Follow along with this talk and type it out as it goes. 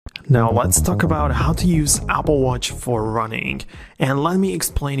Now let's talk about how to use Apple Watch for running, and let me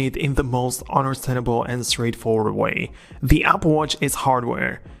explain it in the most understandable and straightforward way. The Apple Watch is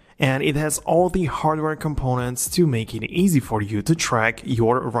hardware, and it has all the hardware components to make it easy for you to track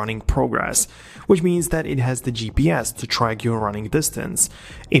your running progress, which means that it has the GPS to track your running distance.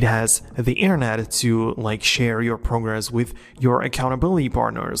 It has the internet to share your progress with your accountability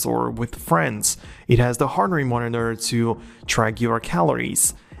partners or with friends. It has the heart rate monitor to track your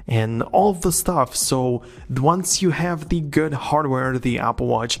calories and all of the stuff. So once you have the good hardware, the Apple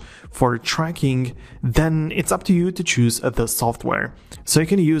Watch, for tracking, then it's up to you to choose the software. So you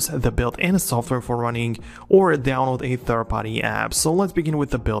can use the built-in software for running or download a third-party app. So let's begin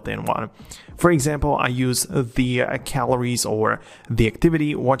with the built-in one. For example, I use the calories or the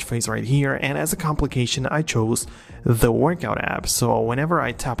activity watch face right here, and as a complication I chose the workout app. So whenever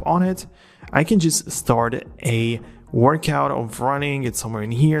I tap on it, I can just start a workout of running. It's somewhere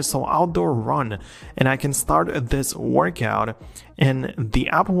in here, so outdoor run, and I can start this workout, and the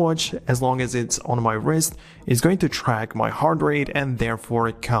Apple Watch, as long as it's on my wrist, is going to track my heart rate and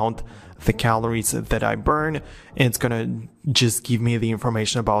therefore count the calories that I burn. It's gonna just give me the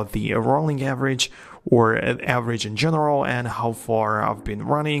information about the rolling average or average in general and how far I've been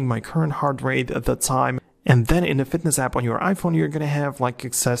running, my current heart rate at the time. And then in the fitness app on your iPhone, you're gonna have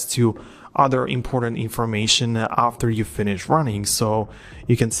access to other important information after you finish running. So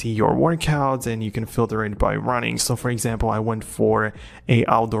you can see your workouts and you can filter it by running. So for example, I went for a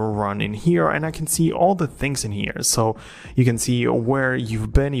outdoor run in here and I can see all the things in here. So you can see where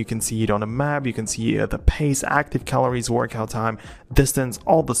you've been, you can see it on a map, you can see the pace, active calories, workout time, distance,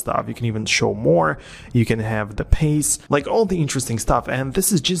 all the stuff. You can even show more. You can have the pace, all the interesting stuff. And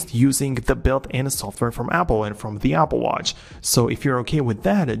this is just using the built-in software from Apple and from the Apple Watch. So if you're okay with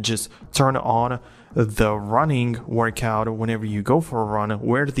that, just turn on the running workout whenever you go for a run,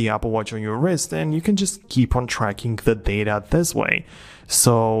 wear the Apple Watch on your wrist, and you can just keep on tracking the data this way.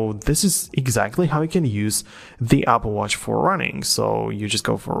 So this is exactly how you can use the Apple Watch for running. So you just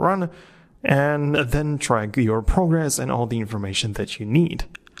go for a run and then track your progress and all the information that you need.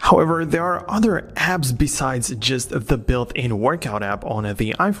 However, there are other apps besides just the built-in workout app on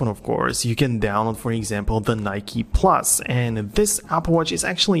the iPhone, of course. You can download, for example, the Nike Plus, and this Apple Watch is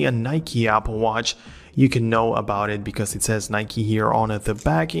actually a Nike Apple Watch. You can know about it because it says Nike here on the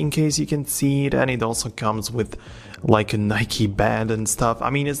back in case you can see it, and it also comes with a Nike band and stuff. I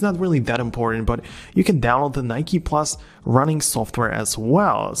mean, it's not really that important, but you can download the Nike Plus running software as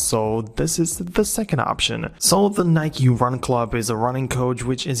well. So this is the second option. So the Nike Run Club is a running coach,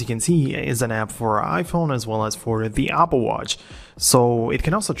 which, as you can see, is an app for iPhone as well as for the Apple Watch. So it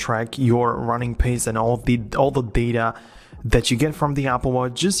can also track your running pace and all the data that you get from the Apple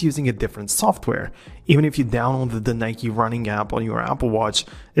Watch just using a different software. Even if you download the Nike running app on your Apple Watch,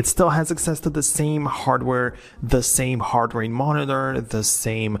 it still has access to the same hardware, the same heart rate monitor, the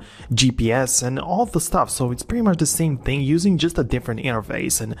same GPS and all the stuff. So it's pretty much the same thing using just a different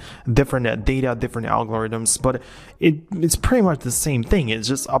interface and different data, different algorithms, but it's pretty much the same thing. It's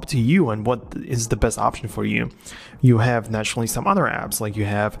just up to you and what is the best option for you. You have naturally some other apps, like you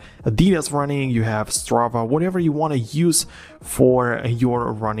have Adidas running, you have Strava, whatever you want to use for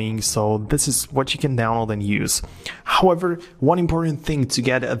your running. So this is what you can download and use. However, one important thing to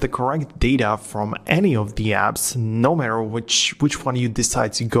get the correct data from any of the apps, no matter which one you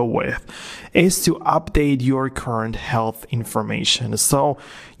decide to go with, is to update your current health information. So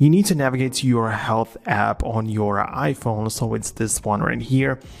you need to navigate to your health app on your iPhone. So it's this one right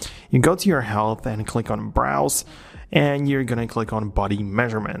here. You go to your health and click on browse, and you're gonna click on body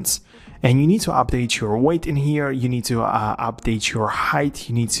measurements. And you need to update your weight in here. You need to update your height.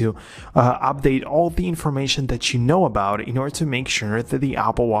 You need to update all the information that you know about in order to make sure that the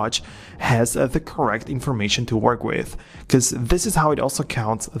Apple Watch has the correct information to work with. Because this is how it also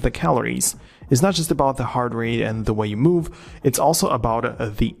counts the calories. It's not just about the heart rate and the way you move. It's also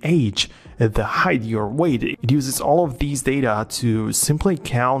about the age, the height, your weight. It uses all of these data to simply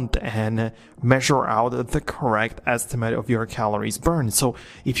count and measure out the correct estimate of your calories burned. So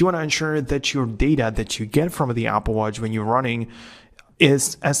if you want to ensure that your data that you get from the Apple Watch when you're running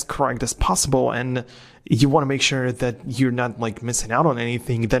is as correct as possible, and you want to make sure that you're not missing out on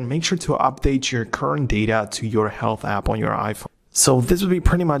anything, then make sure to update your current data to your health app on your iPhone. So this would be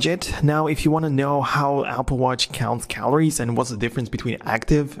pretty much it. Now, if you want to know how Apple Watch counts calories and what's the difference between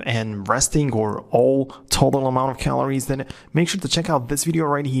active and resting or all total amount of calories, then make sure to check out this video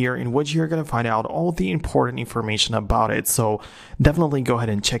right here, in which you're going to find out all the important information about it. So definitely go ahead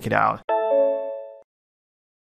and check it out.